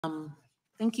Um,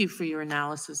 Thank you for your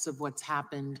analysis of what's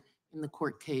happened in the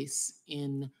court case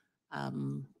in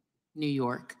um, New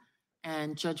York.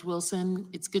 And Judge Wilson,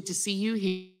 it's good to see you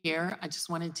here. I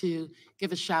just wanted to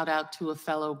give a shout out to a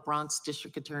fellow Bronx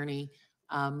District Attorney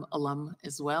alum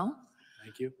as well.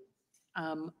 Thank you.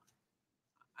 Um,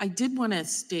 I did want to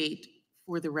state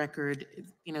for the record,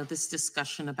 this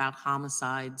discussion about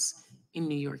homicides in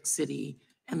New York City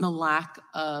and the lack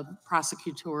of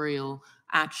prosecutorial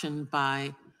action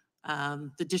by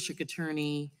the district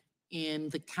attorney in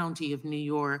the county of New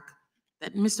York,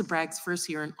 that Mr. Bragg's first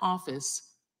year in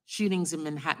office, shootings in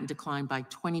Manhattan declined by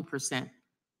 20%,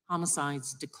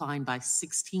 homicides declined by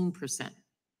 16%.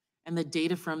 And the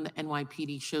data from the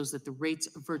NYPD shows that the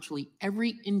rates of virtually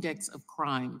every index of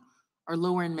crime are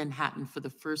lower in Manhattan for the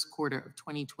first quarter of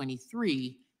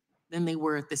 2023 than they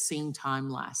were at the same time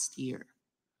last year.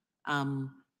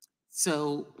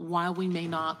 So while we may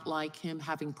not like him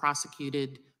having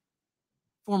prosecuted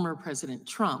former President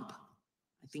Trump,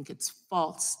 I think it's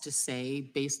false to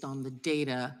say, based on the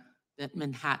data, that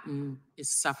Manhattan is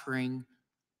suffering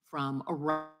from a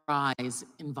rise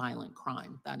in violent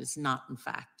crime. That is not, in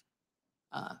fact,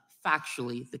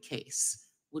 factually the case.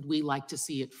 Would we like to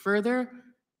see it further?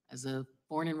 As a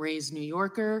born and raised New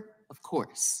Yorker, of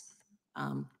course.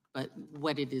 But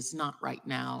what it is not right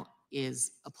now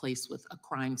is a place with a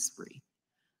crime spree.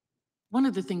 One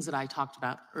of the things that I talked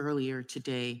about earlier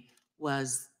today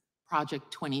was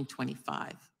Project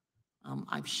 2025.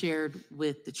 I've shared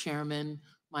with the chairman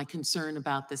my concern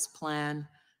about this plan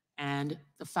and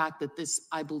the fact that this,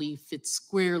 I believe, fits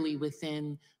squarely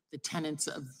within the tenets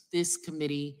of this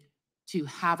committee to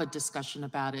have a discussion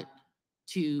about it,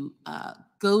 to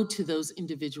go to those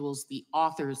individuals, the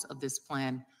authors of this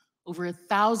plan. Over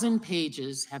 1,000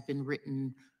 pages have been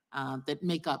written that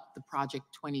make up the Project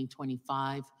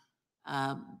 2025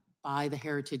 by the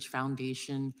Heritage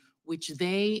Foundation, which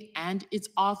they and its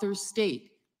authors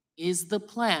state is the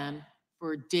plan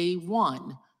for day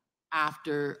one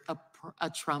after a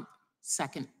Trump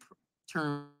second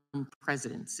term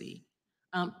presidency.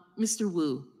 Mr.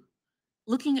 Wu,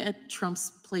 looking at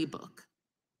Trump's playbook,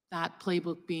 that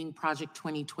playbook being Project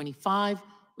 2025,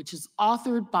 which is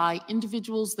authored by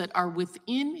individuals that are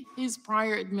within his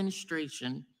prior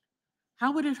administration,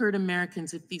 how would it hurt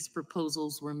Americans if these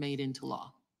proposals were made into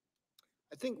law?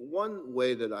 I think one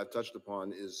way that I've touched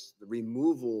upon is the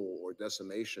removal or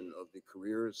decimation of the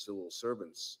career civil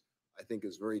servants, I think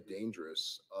is very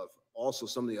dangerous. Of also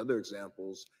some of the other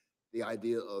examples, the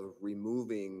idea of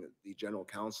removing the general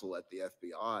counsel at the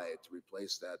FBI to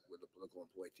replace that with a political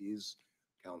employees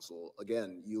counsel.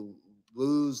 Again, you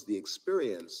lose the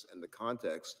experience and the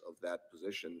context of that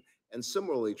position. And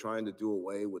similarly, trying to do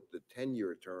away with the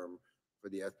 10-year term for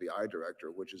the FBI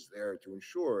director, which is there to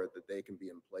ensure that they can be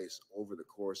in place over the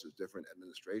course of different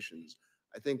administrations.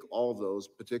 I think all of those,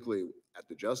 particularly at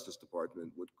the Justice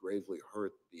Department, would gravely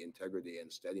hurt the integrity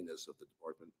and steadiness of the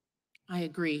department. I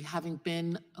agree. Having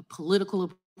been a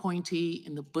political appointee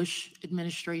in the Bush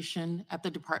administration at the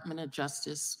Department of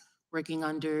Justice, working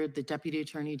under the Deputy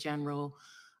Attorney General,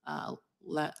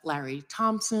 Larry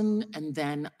Thompson, and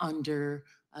then under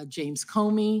James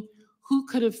Comey, who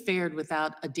could have fared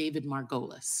without a David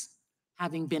Margolis,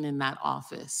 having been in that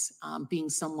office, being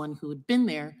someone who had been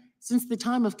there since the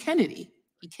time of Kennedy.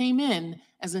 He came in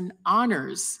as an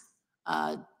honors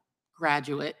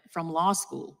graduate from law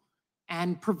school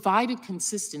and provided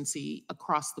consistency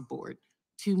across the board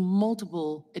to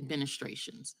multiple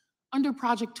administrations. Under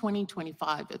Project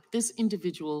 2025, if this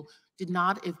individual did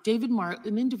not, if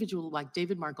an individual like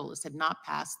David Margolis had not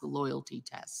passed the loyalty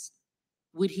test,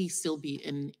 would he still be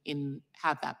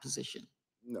have that position?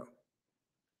 No.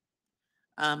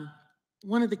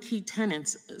 One of the key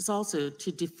tenets is also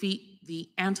to defeat the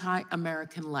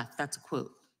anti-American left. That's a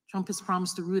quote. Trump has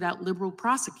promised to root out liberal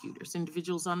prosecutors.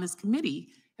 Individuals on this committee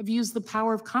have used the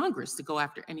power of Congress to go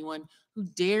after anyone who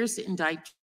dares to indict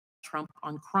Trump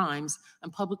on crimes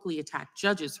and publicly attack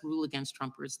judges who rule against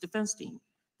Trump or his defense team.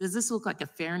 Does this look like a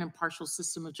fair and impartial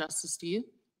system of justice to you?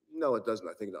 No, it doesn't.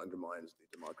 I think it undermines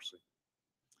the democracy.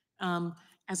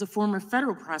 As a former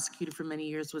federal prosecutor for many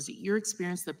years, was it your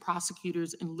experience that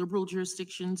prosecutors in liberal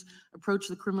jurisdictions approach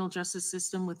the criminal justice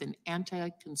system with an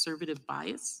anti-conservative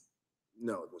bias?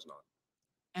 No, it was not.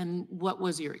 And what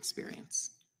was your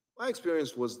experience? My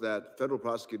experience was that federal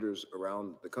prosecutors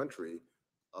around the country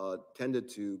tended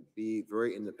to be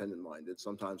very independent-minded.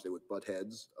 Sometimes they would butt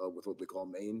heads with what we call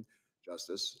Main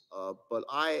justice. But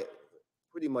I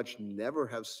pretty much never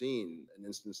have seen an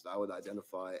instance that I would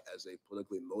identify as a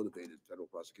politically motivated federal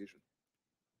prosecution.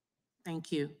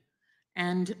 Thank you.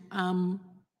 And I'm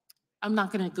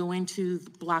not going to go into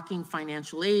blocking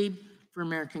financial aid, for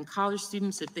American college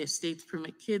students if their states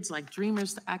permit kids like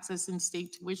Dreamers to access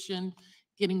in-state tuition,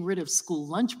 getting rid of school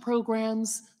lunch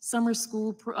programs, summer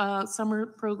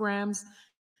programs,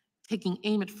 taking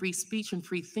aim at free speech and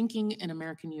free thinking in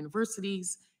American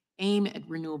universities, aim at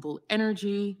renewable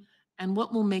energy, and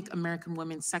what will make American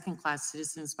women second-class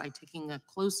citizens by taking a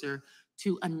closer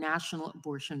to a national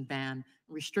abortion ban,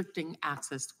 restricting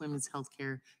access to women's health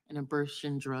care and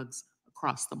abortion drugs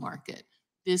across the market.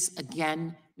 This,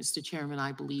 again, Mr. Chairman,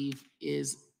 I believe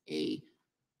is a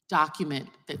document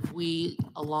that we,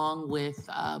 along with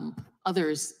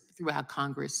others throughout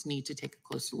Congress, need to take a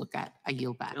closer look at. I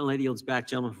yield back. The lady yields back.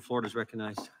 Gentleman from Florida is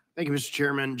recognized. Thank you, Mr.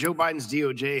 Chairman. Joe Biden's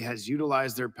DOJ has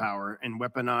utilized their power and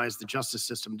weaponized the justice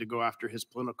system to go after his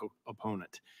political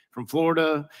opponent. From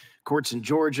Florida, courts in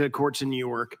Georgia, courts in New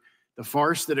York, the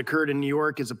farce that occurred in New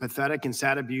York is a pathetic and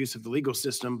sad abuse of the legal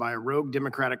system by a rogue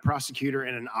Democratic prosecutor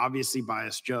and an obviously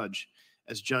biased judge.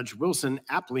 As Judge Wilson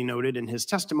aptly noted in his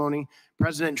testimony,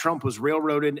 President Trump was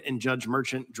railroaded and Judge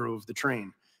Merchant drove the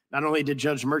train. Not only did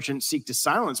Judge Merchant seek to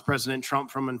silence President Trump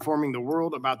from informing the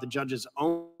world about the judge's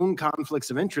own conflicts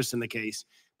of interest in the case,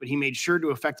 but he made sure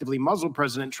to effectively muzzle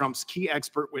President Trump's key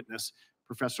expert witness,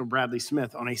 Professor Bradley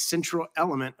Smith, on a central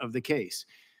element of the case.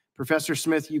 Professor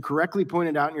Smith, you correctly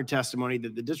pointed out in your testimony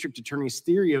that the district attorney's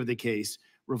theory of the case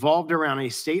revolved around a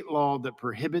state law that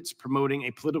prohibits promoting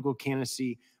a political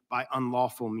candidacy by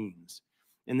unlawful means.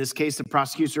 In this case, the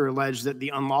prosecutor alleged that the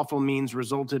unlawful means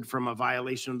resulted from a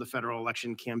violation of the Federal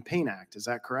Election Campaign Act. Is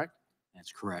that correct?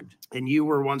 That's correct. And you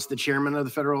were once the chairman of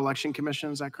the Federal Election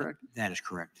Commission, is that correct? That is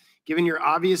correct. Given your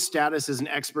obvious status as an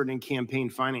expert in campaign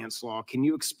finance law, can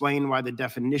you explain why the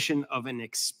definition of an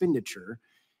expenditure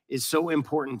is so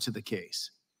important to the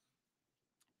case?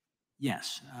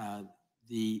 Yes.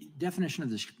 The definition of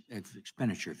this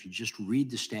expenditure, if you just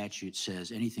read the statute,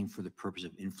 says anything for the purpose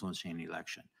of influencing an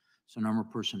election. So a normal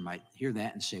person might hear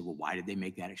that and say, well, why did they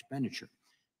make that expenditure?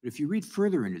 But if you read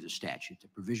further into the statute, the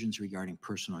provisions regarding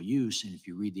personal use, and if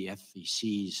you read the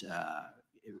FEC's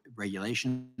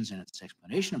regulations and its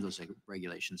explanation of those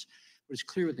regulations, what is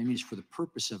clear what they mean is for the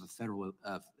purpose of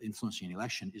influencing an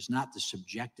election is not the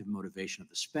subjective motivation of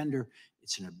the spender,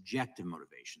 it's an objective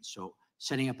motivation. So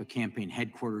setting up a campaign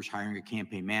headquarters, hiring a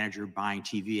campaign manager, buying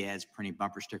TV ads, printing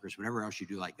bumper stickers, whatever else you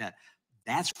do like that,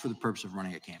 that's for the purpose of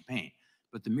running a campaign.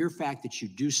 But the mere fact that you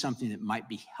do something that might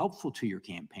be helpful to your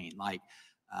campaign, like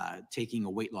taking a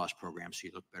weight loss program so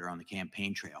you look better on the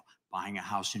campaign trail, buying a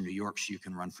house in New York so you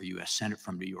can run for U.S. Senate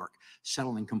from New York,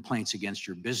 settling complaints against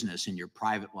your business in your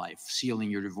private life,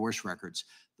 sealing your divorce records,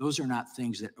 those are not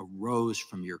things that arose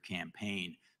from your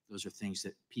campaign. Those are things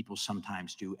that people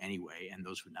sometimes do anyway, and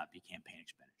those would not be campaign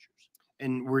expenditures.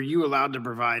 And were you allowed to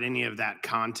provide any of that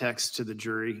context to the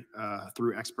jury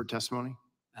through expert testimony?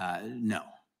 No.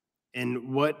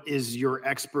 And what is your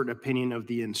expert opinion of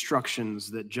the instructions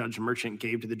that Judge Merchant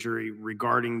gave to the jury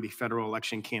regarding the Federal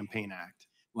Election Campaign Act?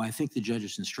 Well, I think the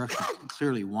judge's instructions were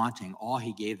clearly wanting. All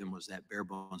he gave them was that bare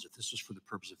bones. If this was for the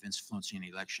purpose of influencing an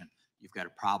election, you've got a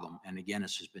problem. And again,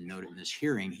 as has been noted in this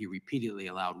hearing, he repeatedly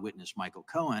allowed witness Michael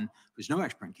Cohen, who's no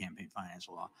expert in campaign finance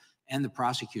law, and the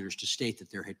prosecutors to state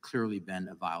that there had clearly been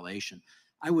a violation.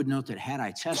 I would note that had I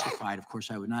testified, of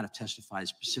course, I would not have testified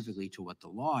specifically to what the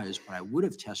law is, but I would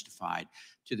have testified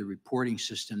to the reporting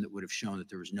system that would have shown that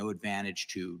there was no advantage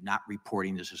to not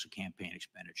reporting this as a campaign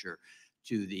expenditure,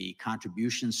 to the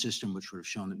contribution system, which would have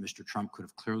shown that Mr. Trump could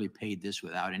have clearly paid this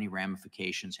without any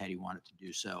ramifications had he wanted to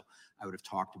do so. I would have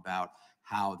talked about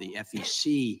how the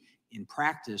FEC in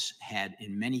practice had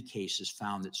in many cases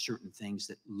found that certain things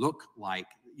that look like,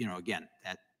 again,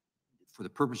 that for the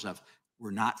purpose of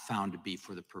were not found to be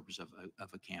for the purpose of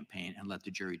a campaign, and let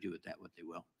the jury do with that what they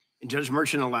will. And Judge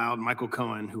Merchant allowed Michael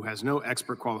Cohen, who has no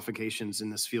expert qualifications in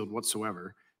this field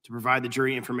whatsoever, to provide the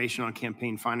jury information on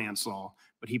campaign finance law,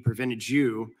 but he prevented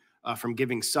you from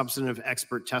giving substantive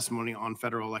expert testimony on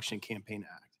Federal Election Campaign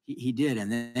Act. He did,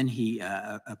 and then he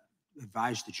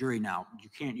advised the jury, now, you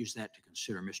can't use that to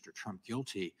consider Mr. Trump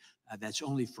guilty. That's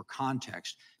only for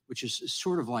context, which is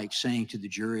sort of like saying to the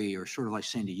jury, or sort of like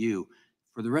saying to you,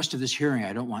 for the rest of this hearing,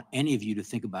 I don't want any of you to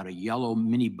think about a yellow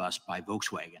minibus by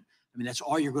Volkswagen. I mean, that's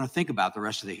all you're going to think about the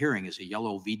rest of the hearing is a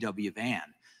yellow VW van.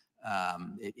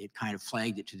 It kind of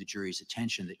flagged it to the jury's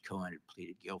attention that Cohen had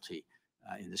pleaded guilty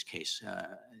in this case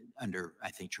under,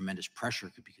 I think, tremendous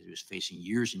pressure because he was facing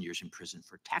years and years in prison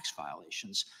for tax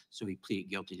violations. So he pleaded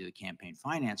guilty to the campaign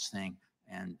finance thing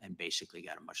and basically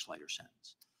got a much lighter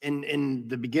sentence. In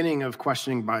the beginning of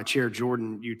questioning by Chair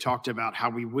Jordan, you talked about how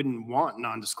we wouldn't want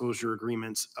non-disclosure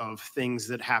agreements of things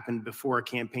that happened before a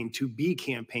campaign to be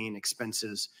campaign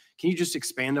expenses. Can you just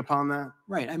expand upon that?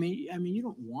 Right. I mean, you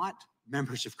don't want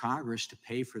members of Congress to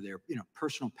pay for their,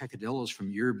 personal peccadillos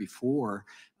from year before,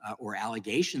 or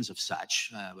allegations of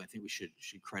such. I think we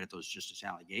should credit those just as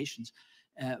allegations,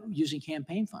 using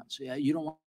campaign funds. You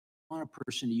don't want a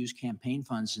person to use campaign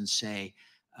funds and say,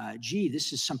 gee,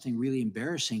 this is something really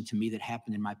embarrassing to me that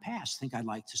happened in my past. I think I'd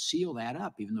like to seal that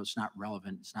up, even though it's not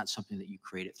relevant. It's not something that you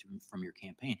created from your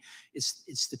campaign.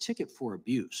 It's the ticket for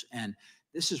abuse. And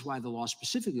this is why the law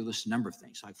specifically lists a number of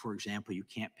things. Like, for example, you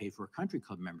can't pay for a country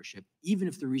club membership, even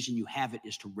if the reason you have it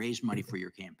is to raise money for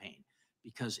your campaign,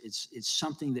 because it's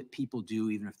something that people do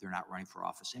even if they're not running for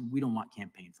office. And we don't want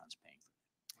campaign funds paying for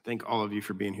it. Thank all of you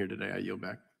for being here today. I yield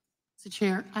back. Mr.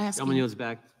 Chair, Gentleman yields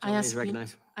back. Gentleman is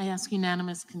recognized. I ask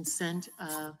unanimous consent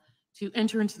to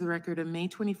enter into the record a May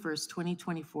 21st,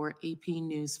 2024 AP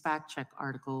News fact-check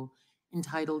article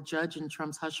entitled "Judge in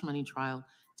Trump's Hush Money Trial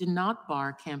Did Not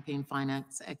Bar Campaign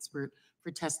Finance Expert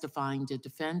for Testifying to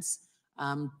Defense."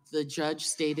 The judge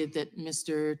stated that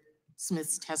Mr.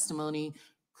 Smith's testimony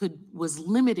was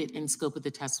limited in scope of the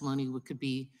testimony, which could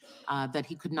be that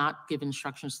he could not give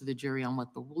instructions to the jury on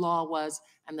what the law was,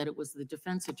 and that it was the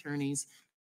defense attorneys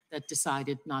that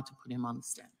decided not to put him on the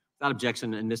stand. Without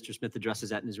objection, and Mr. Smith addresses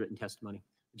that in his written testimony.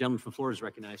 The gentleman from Florida is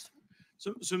recognized.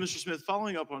 So Mr. Smith,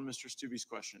 following up on Mr. Stubbe's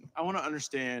question, I want to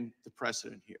understand the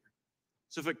precedent here.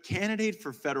 So if a candidate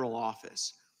for federal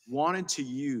office wanted to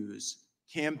use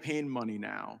campaign money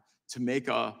now to make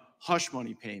a hush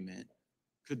money payment,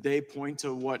 could they point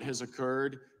to what has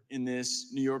occurred in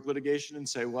this New York litigation and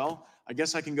say, well, I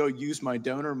guess I can go use my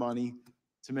donor money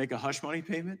to make a hush money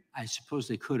payment? I suppose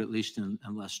they could, at least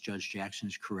unless Judge Jackson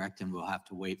is correct, and we'll have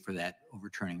to wait for that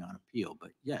overturning on appeal.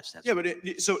 But yes, that's. Yeah, but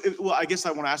well, I guess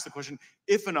I want to ask the question,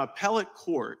 if an appellate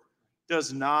court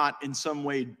does not in some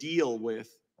way deal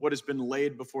with what has been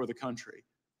laid before the country,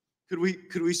 could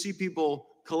we see people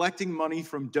collecting money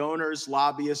from donors,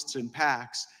 lobbyists, and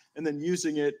PACs, and then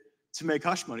using it to make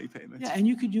hush money payments? Yeah, and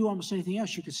you could do almost anything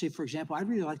else. You could say, for example, I'd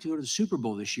really like to go to the Super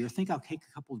Bowl this year. I think I'll take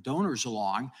a couple of donors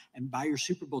along and buy your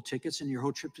Super Bowl tickets and your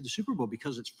whole trip to the Super Bowl,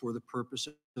 because it's for the purpose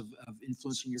of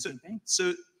influencing your campaign.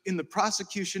 So in the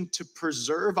prosecution to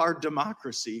preserve our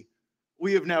democracy,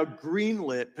 we have now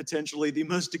greenlit potentially the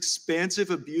most expansive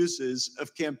abuses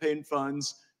of campaign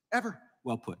funds ever.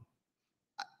 Well put.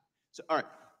 So, all right,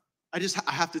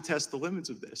 I have to test the limits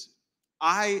of this.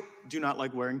 I do not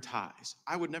like wearing ties.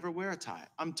 I would never wear a tie.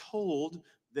 I'm told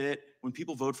that when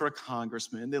people vote for a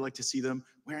congressman, they like to see them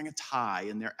wearing a tie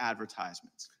in their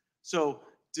advertisements. So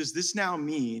does this now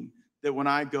mean that when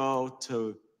I go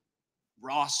to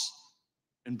Ross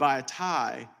and buy a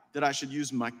tie, that I should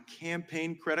use my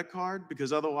campaign credit card,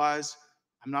 because otherwise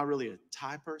I'm not really a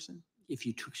tie person? If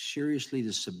you took seriously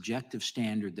the subjective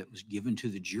standard that was given to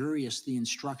the jury as the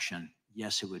instruction,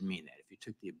 yes, it would mean that. If you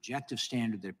took the objective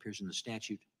standard that appears in the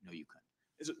statute, no, you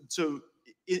couldn't. So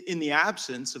in the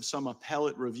absence of some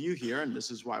appellate review here, and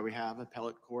this is why we have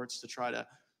appellate courts to try to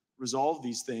resolve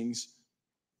these things,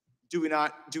 do we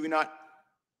not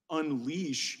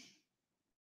unleash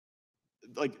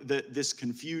like this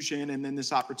confusion and then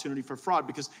this opportunity for fraud?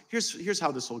 Because here's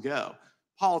how this will go.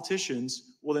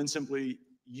 Politicians will then simply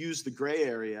use the gray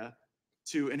area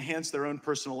to enhance their own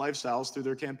personal lifestyles through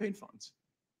their campaign funds.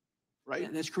 Right? Yeah,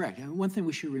 that's correct. And one thing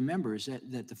we should remember is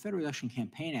that the Federal Election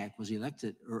Campaign Act was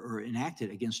elected or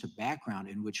enacted against a background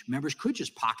in which members could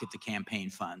just pocket the campaign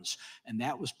funds. And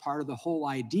that was part of the whole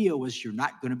idea, was you're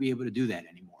not going to be able to do that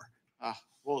anymore.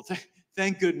 Well,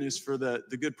 thank goodness for the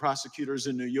good prosecutors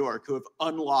in New York who have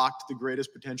unlocked the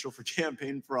greatest potential for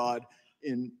campaign fraud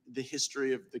in the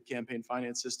history of the campaign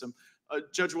finance system.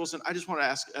 Judge Wilson, I just want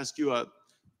to ask you a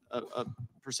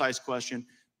precise question.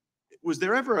 Was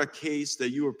there ever a case that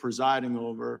you were presiding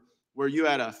over where you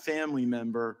had a family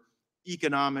member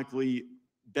economically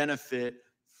benefit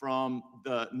from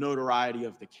the notoriety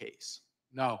of the case?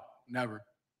 No, never.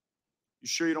 You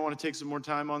sure you don't want to take some more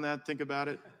time on that? Think about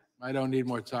it. I don't need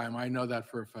more time. I know that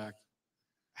for a fact.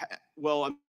 Well,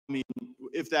 I mean,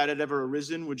 if that had ever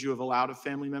arisen, would you have allowed a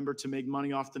family member to make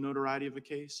money off the notoriety of a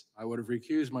case? I would have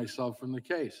recused myself from the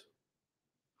case.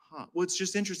 Huh. Well, it's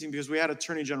just interesting because we had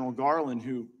Attorney General Garland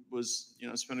who was,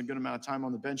 spent a good amount of time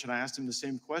on the bench, and I asked him the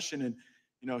same question, and,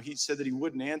 he said that he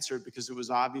wouldn't answer it because it was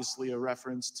obviously a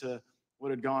reference to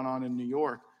what had gone on in New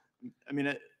York. I mean,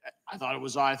 I thought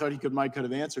he might could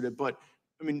have answered it, but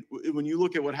I mean, when you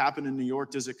look at what happened in New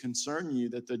York, does it concern you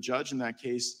that the judge in that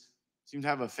case seemed to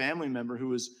have a family member who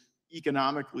was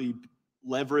economically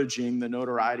leveraging the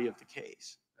notoriety of the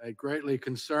case? It greatly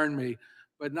concerned me,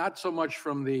 but not so much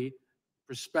from the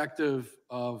perspective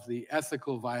of the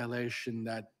ethical violation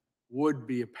that would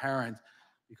be apparent,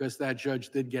 because that judge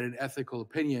did get an ethical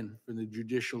opinion from the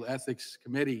Judicial Ethics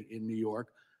Committee in New York,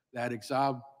 that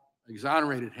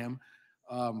exonerated him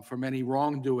from any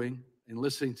wrongdoing in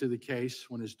listening to the case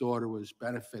when his daughter was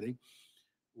benefiting.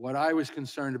 What I was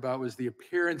concerned about was the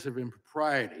appearance of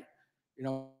impropriety. You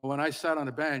know, when I sat on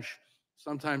a bench,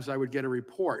 sometimes I would get a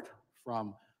report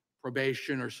from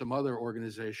probation or some other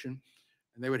organization,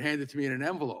 and they would hand it to me in an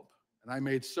envelope. And I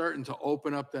made certain to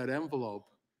open up that envelope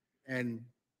and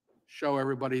show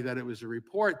everybody that it was a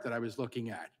report that I was looking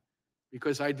at,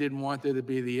 because I didn't want there to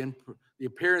be the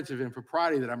appearance of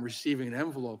impropriety that I'm receiving an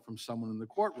envelope from someone in the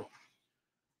courtroom.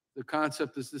 The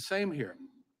concept is the same here.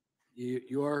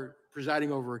 You're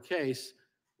presiding over a case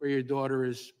where your daughter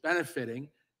is benefiting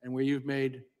and where you've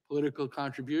made political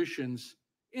contributions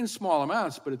in small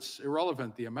amounts, but it's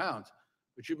irrelevant, the amount.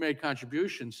 But you've made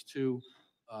contributions to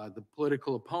the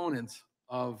political opponent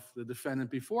of the defendant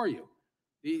before you.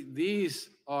 These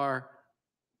are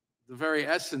the very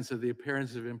essence of the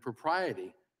appearance of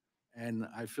impropriety. And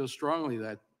I feel strongly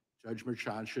that Judge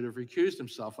Merchan should have recused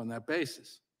himself on that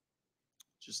basis.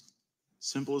 Just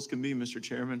simple as can be, Mr.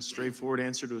 Chairman. Straightforward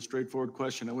answer to a straightforward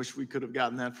question. I wish we could have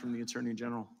gotten that from the Attorney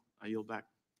General. I yield back.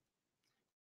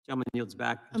 Gentleman yields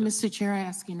back. Mr. Chair, I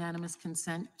ask unanimous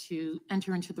consent to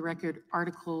enter into the record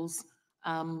articles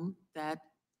that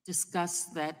discuss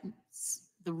that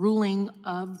the ruling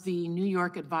of the New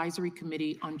York Advisory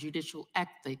Committee on Judicial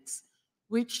Ethics,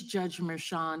 which Judge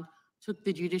Merchan took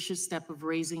the judicious step of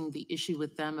raising the issue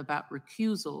with them about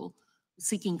recusal,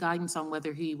 seeking guidance on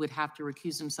whether he would have to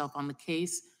recuse himself on the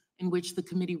case, in which the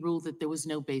committee ruled that there was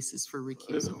no basis for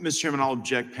recusal. Mr. Chairman, I'll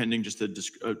object pending just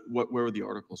where were the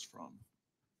articles from?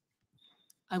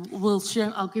 I will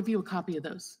share, I'll give you a copy of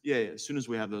those. Yeah, as soon as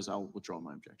we have those, I'll withdraw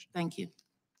my objection. Thank you.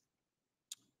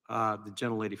 The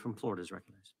gentlelady from Florida is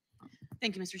recognized.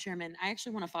 Thank you, Mr. Chairman. I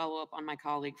actually want to follow up on my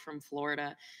colleague from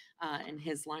Florida and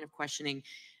his line of questioning.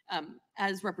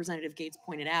 As Representative Gates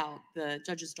pointed out, the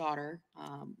judge's daughter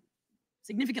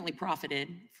significantly profited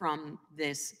from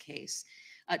this case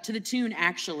to the tune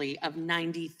actually of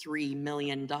 $93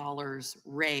 million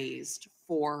raised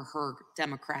for her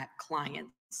Democrat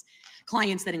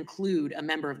clients that include a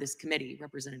member of this committee,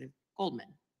 Representative Goldman,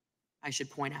 I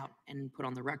should point out and put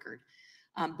on the record.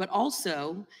 But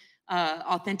also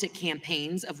authentic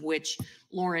campaigns, of which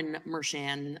Lauren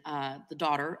Merchan, the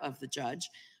daughter of the judge,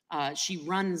 she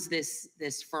runs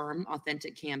this firm,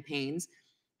 Authentic Campaigns,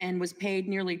 and was paid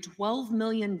nearly $12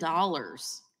 million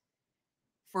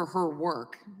for her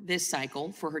work this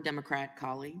cycle for her Democrat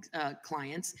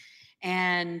clients,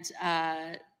 and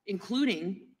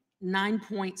including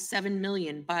 $9.7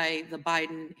 million by the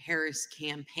Biden-Harris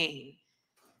campaign.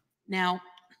 Now,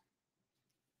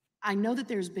 I know that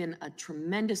there's been a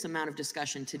tremendous amount of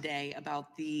discussion today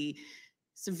about the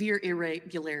severe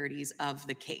irregularities of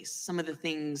the case, some of the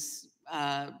things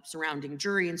surrounding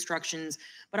jury instructions,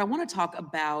 but I want to talk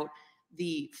about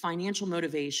the financial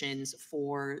motivations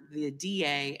for the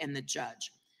DA and the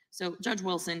judge. So Judge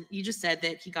Wilson, you just said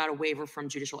that he got a waiver from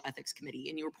Judicial Ethics Committee,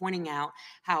 and you were pointing out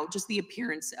how just the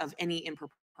appearance of any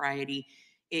impropriety,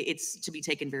 it's to be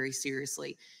taken very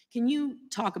seriously. Can you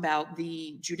talk about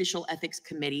the Judicial Ethics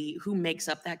Committee, who makes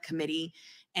up that committee,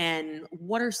 and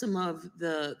what are some of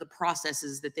the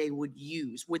processes that they would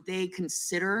use? Would they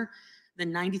consider the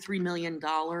 $93 million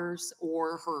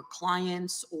or her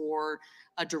clients or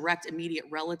a direct immediate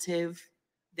relative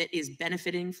that is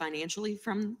benefiting financially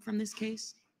from this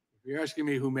case? If you're asking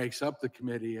me who makes up the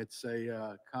committee, it's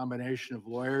a combination of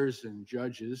lawyers and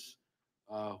judges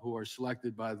who are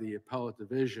selected by the Appellate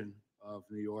Division of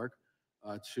New York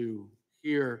to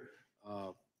hear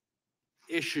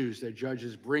issues that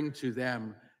judges bring to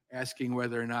them, asking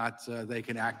whether or not they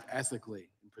can act ethically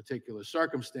in particular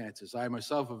circumstances. I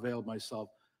myself availed myself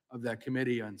of that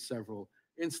committee on several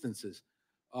instances.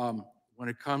 When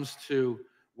it comes to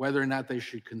whether or not they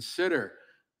should consider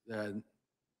the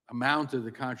amount of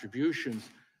the contributions,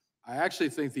 I actually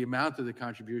think the amount of the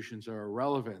contributions are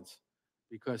irrelevant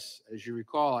because, as you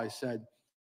recall, I said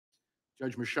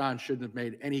Judge Merchan shouldn't have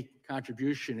made any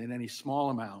contribution in any small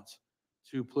amounts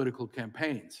to political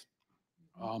campaigns.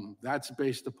 That's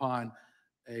based upon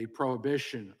a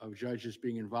prohibition of judges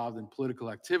being involved in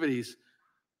political activities,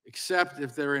 except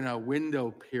if they're in a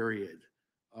window period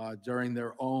during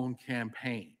their own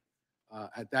campaign.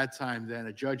 At that time, then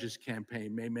a judge's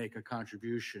campaign may make a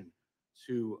contribution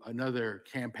to another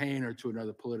campaign or to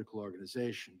another political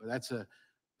organization. But that's a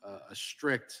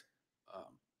strict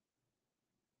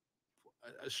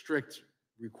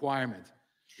requirement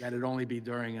that it only be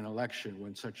during an election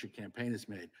when such a campaign is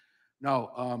made.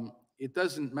 No, it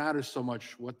doesn't matter so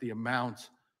much what the amount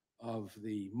of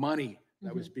the money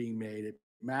that was being made. It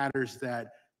matters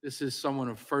that this is someone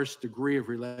of first degree of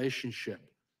relationship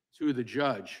to the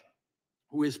judge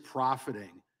who is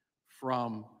profiting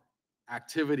from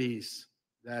activities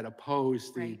that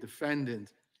oppose the Right.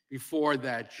 defendant before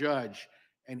that judge.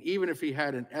 And even if he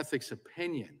had an ethics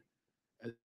opinion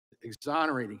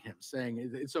exonerating him, saying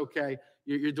it's okay,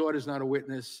 your daughter's not a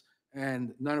witness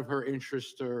and none of her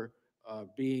interests are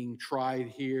being tried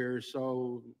here,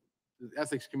 so the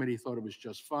ethics committee thought it was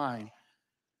just fine.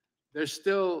 There's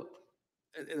still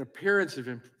an appearance of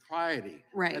impropriety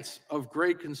Right. that's of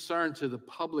great concern to the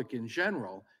public in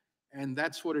general. And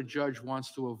that's what a judge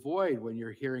wants to avoid when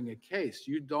you're hearing a case.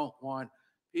 You don't want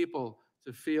people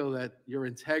to feel that your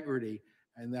integrity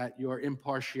and that your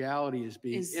impartiality is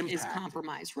being Is impacted.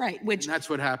 compromised, right? And Which that's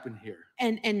what happened here.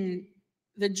 and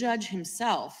the judge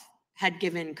himself had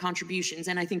given contributions,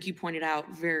 and I think you pointed out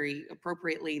very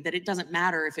appropriately that it doesn't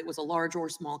matter if it was a large or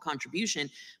small contribution,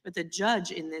 but the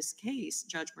judge in this case,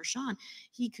 Judge Mershon,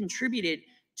 he contributed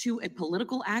to a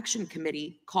political action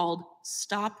committee called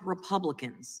Stop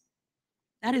Republicans.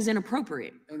 That is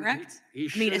inappropriate, And correct? he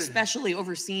I mean, should- especially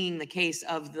overseeing the case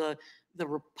of the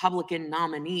Republican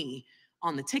nominee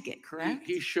on the ticket, correct?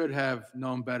 He should have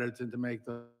known better to make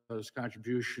those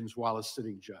contributions while a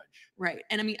sitting judge. Right.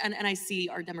 And I mean, and I see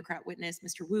our Democrat witness,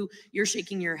 Mr. Wu, you're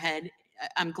shaking your head.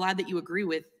 I'm glad that you agree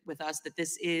with us that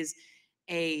this is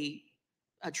a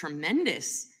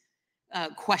tremendous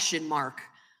question mark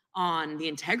on the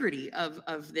integrity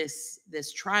of this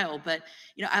trial. But,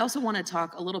 you know, I also want to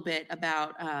talk a little bit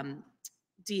about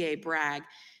DA Bragg.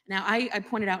 Now, I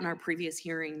pointed out in our previous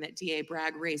hearing that DA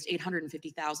Bragg raised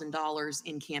 $850,000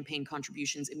 in campaign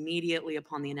contributions immediately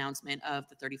upon the announcement of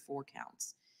the 34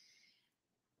 counts.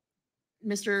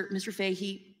 Mr.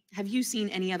 Fahey, have you seen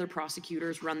any other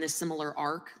prosecutors run this similar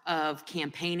arc of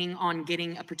campaigning on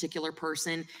getting a particular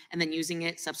person and then using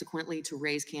it subsequently to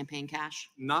raise campaign cash?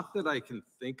 Not that I can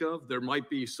think of. There might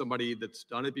be somebody that's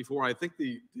done it before. I think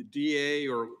the DA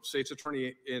or state's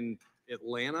attorney in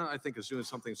Atlanta, I think, is doing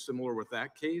something similar with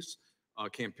that case,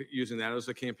 using that as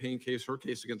a campaign case, her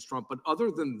case against Trump. But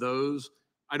other than those,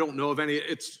 I don't know of any.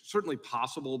 It's certainly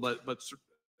possible, but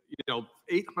you know,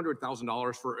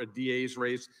 $800,000 for a DA's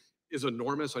race is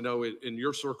enormous. I know in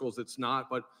your circles it's not,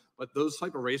 but those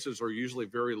type of races are usually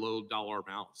very low dollar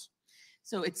amounts.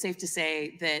 So it's safe to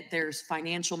say that there's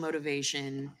financial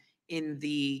motivation in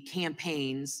the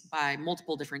campaigns by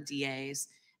multiple different DAs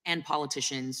and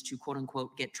politicians to quote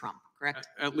unquote get Trump, correct?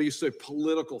 At least a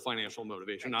political financial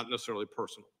motivation, Right. not necessarily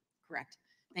personal. Correct.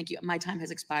 Thank you. My time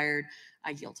has expired.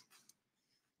 I yield.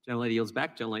 Gentlelady yields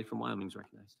back. Gentlelady from Wyoming is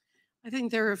recognized. I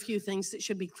think there are a few things that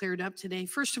should be cleared up today.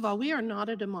 First of all, we are not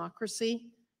a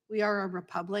democracy. We are a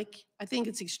republic. I think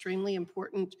it's extremely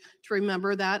important to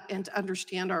remember that and to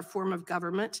understand our form of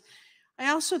government. I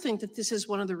also think that this is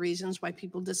one of the reasons why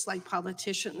people dislike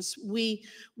politicians. We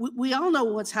all know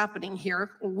what's happening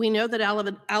here. We know that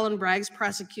Alvin Bragg's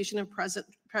prosecution of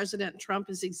President Trump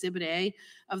is Exhibit A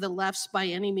of the left's by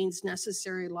any means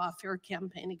necessary lawfare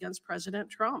campaign against President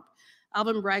Trump.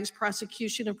 Alvin Bragg's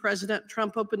prosecution of President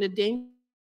Trump opened a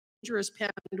dangerous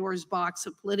Pandora's box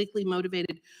of politically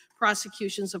motivated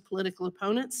prosecutions of political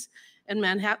opponents. And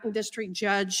Manhattan District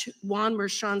Judge Juan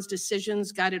Mershon's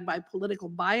decisions, guided by political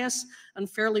bias,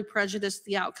 unfairly prejudiced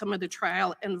the outcome of the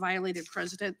trial and violated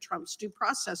President Trump's due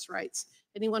process rights.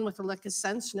 Anyone with a lick of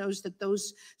sense knows that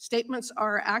those statements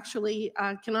are actually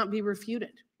cannot be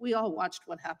refuted. We all watched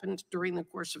what happened during the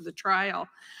course of the trial.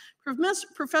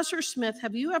 Professor Smith,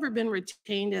 have you ever been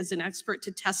retained as an expert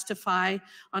to testify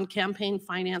on campaign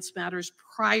finance matters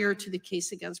prior to the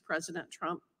case against President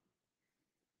Trump?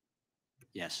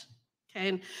 Yes. Okay,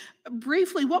 and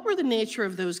briefly, what were the nature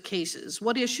of those cases?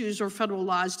 What issues or federal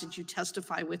laws did you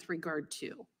testify with regard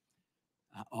to?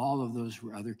 All of those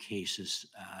were other cases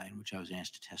in which I was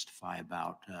asked to testify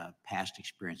about past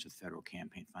experience with federal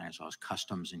campaign finance laws,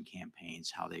 customs in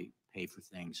campaigns, how they pay for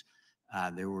things.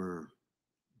 There were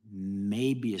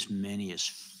maybe as many as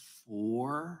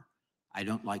 4. I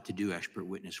don't like to do expert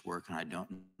witness work, and I don't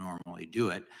normally do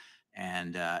it.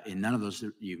 And in none of those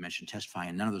that you mentioned testifying,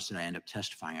 in none of those did I end up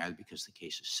testifying, either because the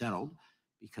case is settled,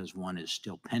 because one is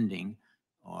still pending,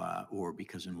 or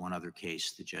because in one other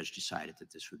case, the judge decided that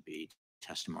this would be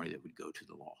testimony that would go to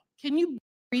the law. Can you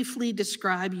briefly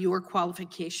describe your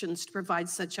qualifications to provide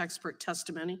such expert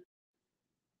testimony?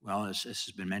 Well, as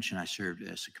has been mentioned, I served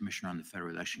as a commissioner on the Federal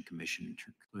Election Commission,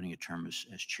 including a term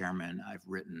as chairman. I've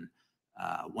written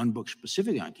one book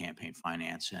specifically on campaign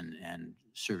finance and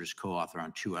served as co-author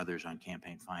on 2 others on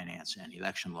campaign finance and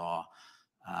election law.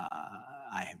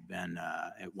 I have been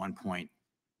at one point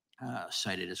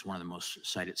cited as one of the most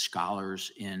cited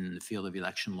scholars in the field of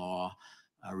election law.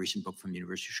 A recent book from the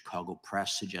University of Chicago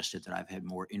Press suggested that I've had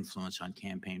more influence on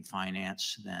campaign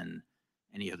finance than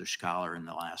any other scholar in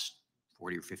the last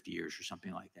 40 or 50 years or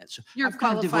something like that. So You're I've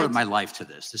kind of devoted qualified my life to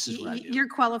this. This is what I do. You're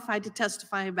qualified to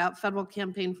testify about federal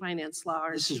campaign finance law,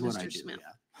 aren't This you, is what I Mr. do, Smith?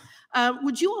 yeah.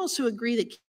 Would you also agree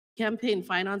that campaign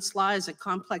finance law is a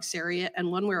complex area and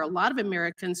one where a lot of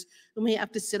Americans who may have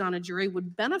to sit on a jury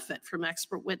would benefit from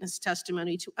expert witness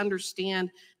testimony to understand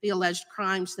the alleged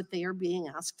crimes that they are being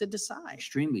asked to decide?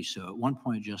 Extremely so. At one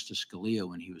point, Justice Scalia,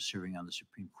 when he was serving on the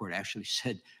Supreme Court, actually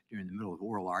said during the middle of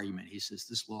oral argument, he says,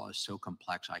 this law is so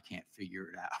complex, I can't figure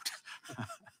it out.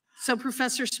 So,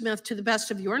 Professor Smith, to the best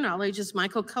of your knowledge, is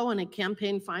Michael Cohen a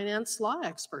campaign finance law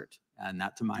expert?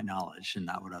 Not to my knowledge and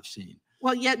not what I've seen.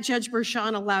 Well, yet Judge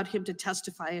Merchan allowed him to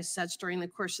testify as such during the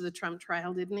course of the Trump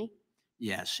trial, didn't he?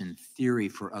 Yes, in theory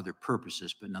for other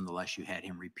purposes, but nonetheless, you had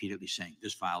him repeatedly saying,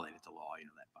 this violated the law,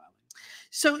 that violated.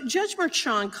 So Judge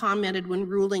Merchan commented when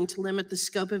ruling to limit the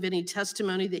scope of any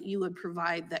testimony that you would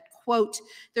provide that, quote,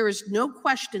 there is no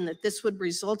question that this would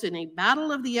result in a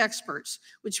battle of the experts,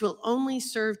 which will only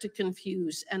serve to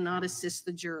confuse and not assist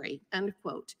the jury, end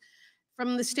quote.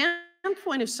 From the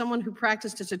standpoint of someone who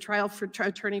practiced as a trial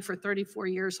attorney for 34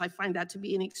 years, I find that to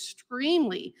be an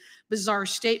extremely bizarre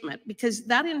statement, because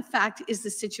that in fact is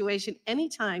the situation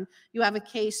anytime you have a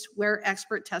case where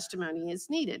expert testimony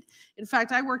is needed. In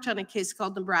fact, I worked on a case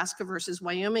called Nebraska versus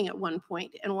Wyoming at one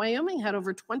point, and Wyoming had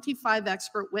over 25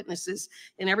 expert witnesses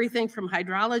in everything from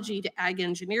hydrology to ag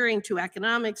engineering to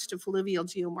economics to fluvial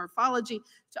geomorphology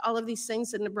to all of these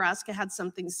things, and Nebraska had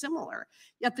something similar.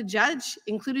 Yet the judge,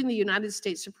 including the United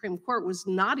States Supreme Court, was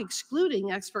not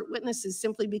excluding expert witnesses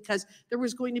simply because there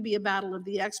was going to be a battle of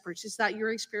the experts. Is that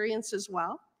your experience as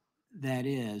well? That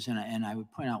is, and I would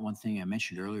point out one thing I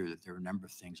mentioned earlier, that there are a number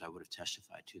of things I would have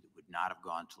testified to that would not have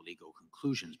gone to legal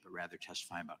conclusions, but rather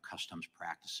testifying about customs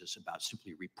practices, about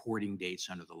simply reporting dates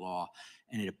under the law.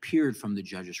 And it appeared from the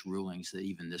judge's rulings that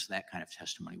even that kind of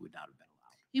testimony would not have been allowed.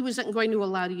 He wasn't going to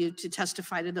allow you to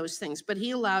testify to those things, but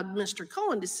he allowed Mr.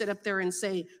 Cohen to sit up there and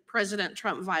say President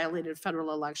Trump violated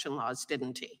federal election laws,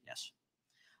 didn't he? Yes.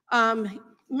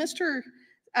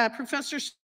 Professor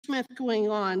Smith, going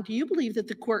on, do you believe that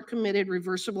the court committed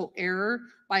reversible error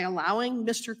by allowing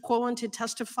Mr. Cohen to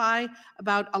testify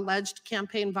about alleged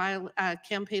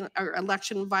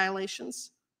election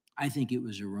violations? I think it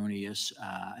was erroneous,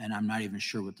 and I'm not even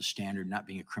sure what the standard, not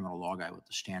being a criminal law guy, what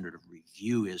the standard of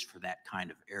review is for that kind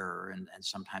of error. And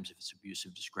sometimes if it's abuse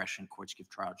of discretion, courts give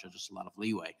trial judges a lot of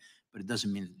leeway, but it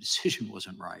doesn't mean the decision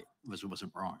wasn't right,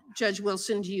 wasn't wrong. Judge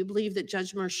Wilson, do you believe that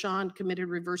Judge Merchan committed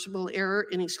reversible error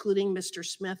in excluding Mr.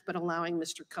 Smith, but allowing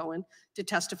Mr. Cohen to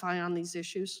testify on these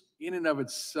issues? In and of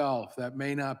itself, that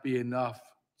may not be enough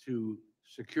to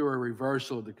secure a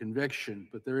reversal of the conviction,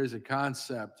 but there is a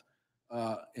concept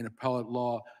in appellate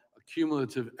law, a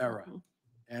cumulative error.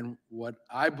 And what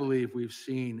I believe we've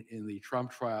seen in the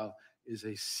Trump trial is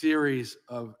a series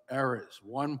of errors,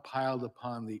 one piled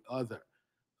upon the other,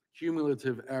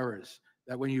 cumulative errors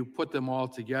that when you put them all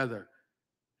together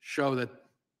show that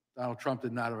Donald Trump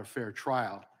did not have a fair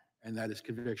trial and that his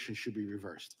conviction should be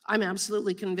reversed. I'm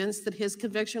absolutely convinced that his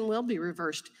conviction will be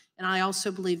reversed. And I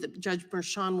also believe that Judge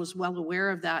Merchan was well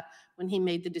aware of that when he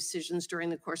made the decisions during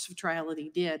the course of trial that he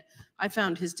did. I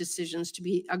found his decisions to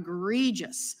be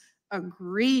egregious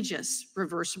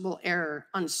reversible error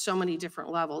on so many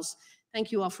different levels.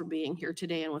 Thank you all for being here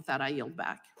today. And with that, I yield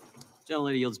back.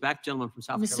 Gentlelady yields back. Gentleman from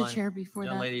South Carolina. Mr. Chair, before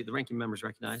that, Gentlelady, the ranking members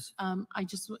recognize. I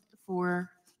just, for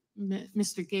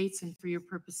Mr. Gates and for your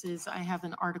purposes, I have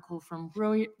an article from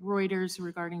Reuters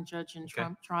regarding Judge and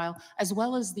Trump trial, as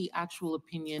well as the actual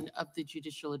opinion of the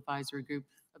Judicial Advisory Group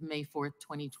of May 4th,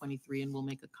 2023, and we'll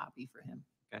make a copy for him.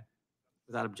 Okay.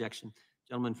 Without objection.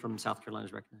 Gentleman from South Carolina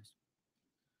is recognized.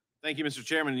 Thank you, Mr.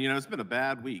 Chairman. You know, it's been a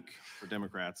bad week for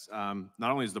Democrats. Not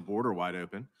only is the border wide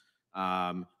open,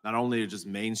 not only did just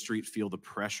Main Street feel the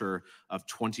pressure of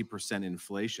 20%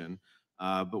 inflation,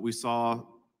 but we saw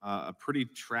a pretty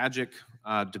tragic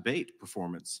debate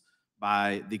performance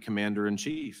by the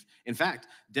commander-in-chief. In fact,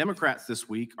 Democrats this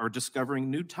week are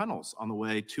discovering new tunnels on the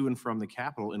way to and from the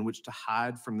Capitol in which to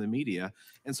hide from the media.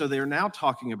 And so they are now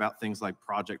talking about things like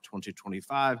Project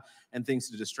 2025 and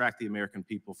things to distract the American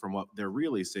people from what they're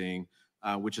really seeing,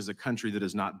 which is a country that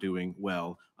is not doing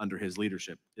well under his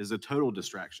leadership. It is a total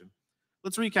distraction.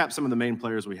 Let's recap some of the main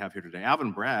players we have here today.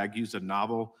 Alvin Bragg used a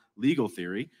novel legal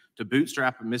theory to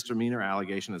bootstrap a misdemeanor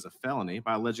allegation as a felony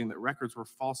by alleging that records were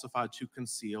falsified to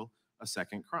conceal a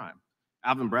second crime.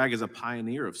 Alvin Bragg is a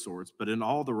pioneer of sorts, but in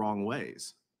all the wrong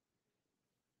ways.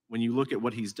 When you look at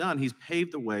what he's done, he's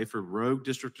paved the way for rogue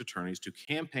district attorneys to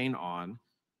campaign on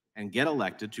and get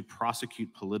elected to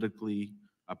prosecute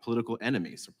political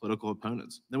enemies or political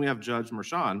opponents. Then we have Judge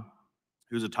Merchan,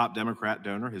 who's a top Democrat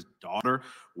donor. His daughter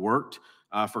worked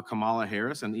for Kamala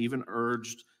Harris and even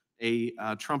urged a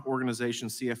Trump Organization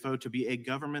CFO to be a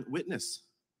government witness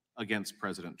against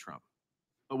President Trump.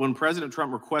 But when President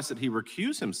Trump requested he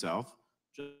recuse himself,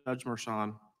 Judge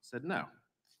Merchan said no.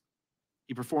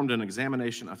 He performed an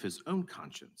examination of his own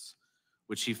conscience,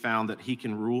 which he found that he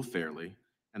can rule fairly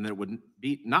and that it would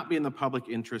not be in the public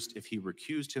interest if he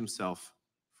recused himself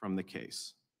from the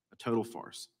case. A total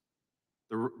farce.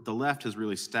 The left has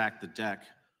really stacked the deck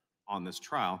on this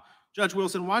trial. Judge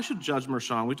Wilson, why should Judge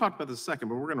Merchan, we talked about this a second,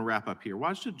 but we're going to wrap up here.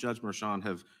 Why should Judge Merchan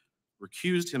have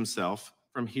recused himself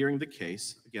from hearing the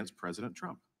case against President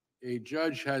Trump? A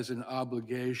judge has an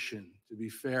obligation to be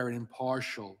fair and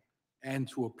impartial and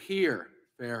to appear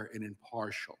fair and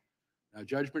impartial. Now,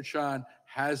 Judge Merchan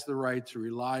has the right to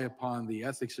rely upon the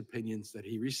ethics opinions that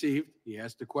he received. He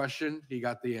asked a question, he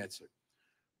got the answer.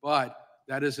 But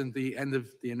that isn't the end of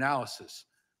the analysis.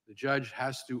 The judge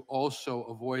has to also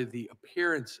avoid the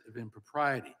appearance of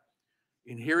impropriety.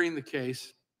 In hearing the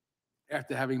case,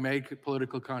 after having made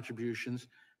political contributions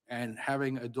and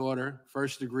having a daughter,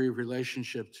 first degree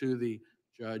relationship to the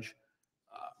judge,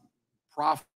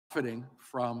 profiting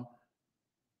from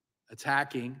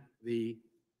attacking the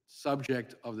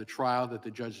subject of the trial that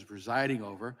the judge is presiding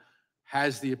over,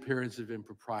 has the appearance of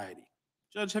impropriety.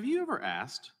 Judge, have you ever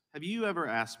asked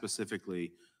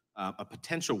specifically a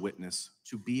potential witness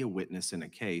to be a witness in a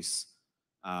case,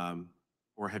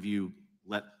 or have you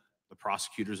let the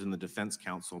prosecutors and the defense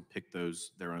counsel pick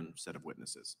their own set of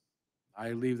witnesses?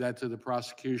 I leave that to the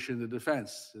prosecution and the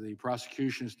defense. The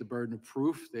prosecution is the burden of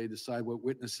proof. They decide what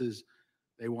witnesses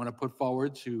they want to put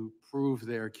forward to prove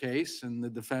their case, and the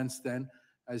defense then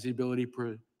has the ability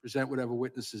to present whatever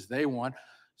witnesses they want.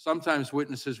 Sometimes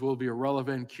witnesses will be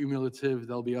irrelevant, cumulative.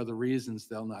 There'll be other reasons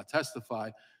they'll not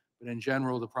testify. But in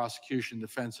general, the prosecution and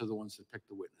defense are the ones that pick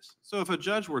the witness. So if a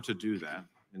judge were to do that,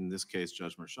 in this case,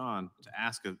 Judge Merchan, to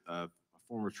ask a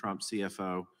former Trump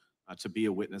CFO to be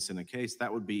a witness in a case,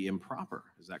 that would be improper.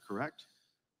 Is that correct?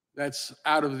 That's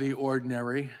out of the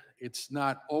ordinary. It's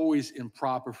not always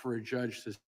improper for a judge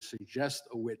to suggest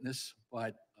a witness,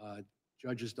 but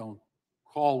judges don't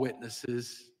call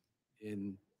witnesses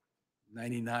in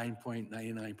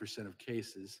 99.99% of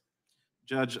cases.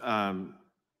 Judge,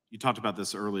 you talked about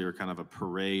this earlier, kind of a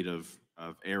parade of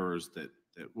errors that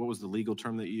what was the legal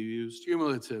term that you used?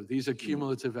 Cumulative. These are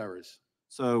cumulative errors.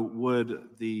 So would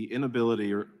the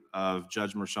inability of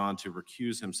Judge Merchan to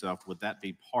recuse himself, would that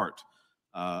be part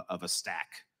of a stack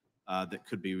that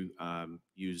could be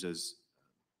used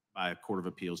by a court of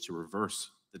appeals to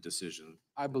reverse the decision?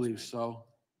 I believe so.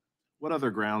 What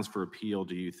other grounds for appeal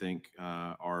do you think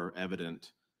are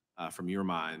evident from your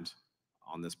mind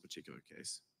on this particular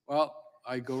case? Well,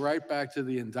 I go right back to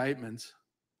the indictment,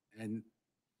 and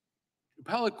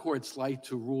appellate courts like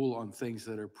to rule on things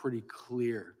that are pretty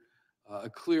clear. A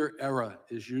clear error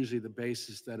is usually the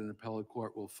basis that an appellate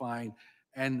court will find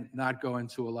and not go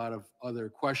into a lot of other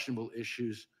questionable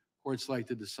issues. Courts like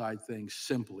to decide things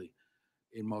simply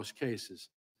in most cases.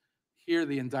 Here,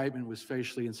 the indictment was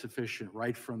facially insufficient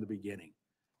right from the beginning,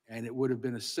 and it would have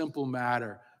been a simple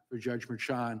matter for Judge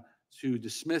Merchan to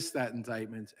dismiss that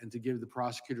indictment and to give the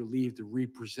prosecutor leave to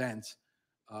represent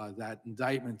that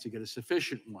indictment to get a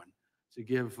sufficient one, to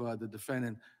give the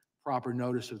defendant proper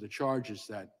notice of the charges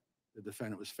that the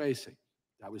defendant was facing.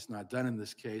 That was not done in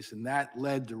this case, and that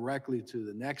led directly to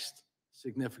the next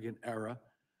significant error,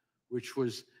 which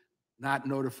was not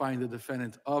notifying the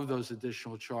defendant of those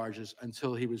additional charges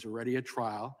until he was already at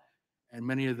trial, and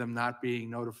many of them not being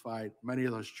notified, many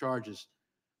of those charges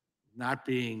not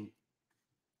being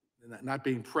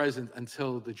present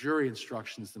until the jury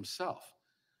instructions themselves.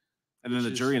 And then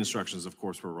the jury instructions, of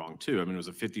course, were wrong too. I mean, it was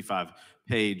a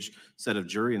 55-page set of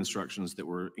jury instructions that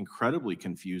were incredibly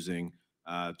confusing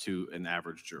to an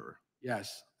average juror.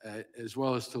 Yes, as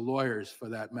well as to lawyers for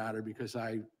that matter, because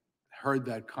I heard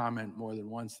that comment more than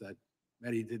once that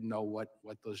many didn't know what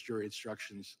those jury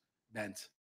instructions meant.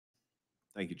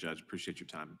 Thank you, Judge. Appreciate your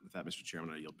time. With that, Mr.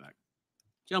 Chairman, I yield back.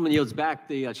 Gentleman yields back.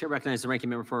 The chair recognizes the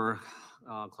ranking member for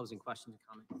closing questions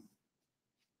and comment.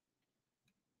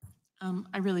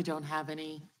 I really don't have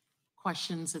any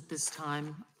questions at this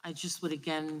time. I just would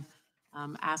again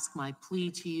ask my plea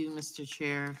to you, Mr.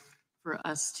 Chair, for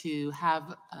us to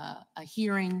have a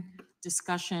hearing,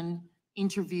 discussion,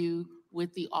 interview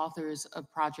with the authors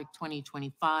of Project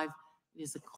 2025. It is a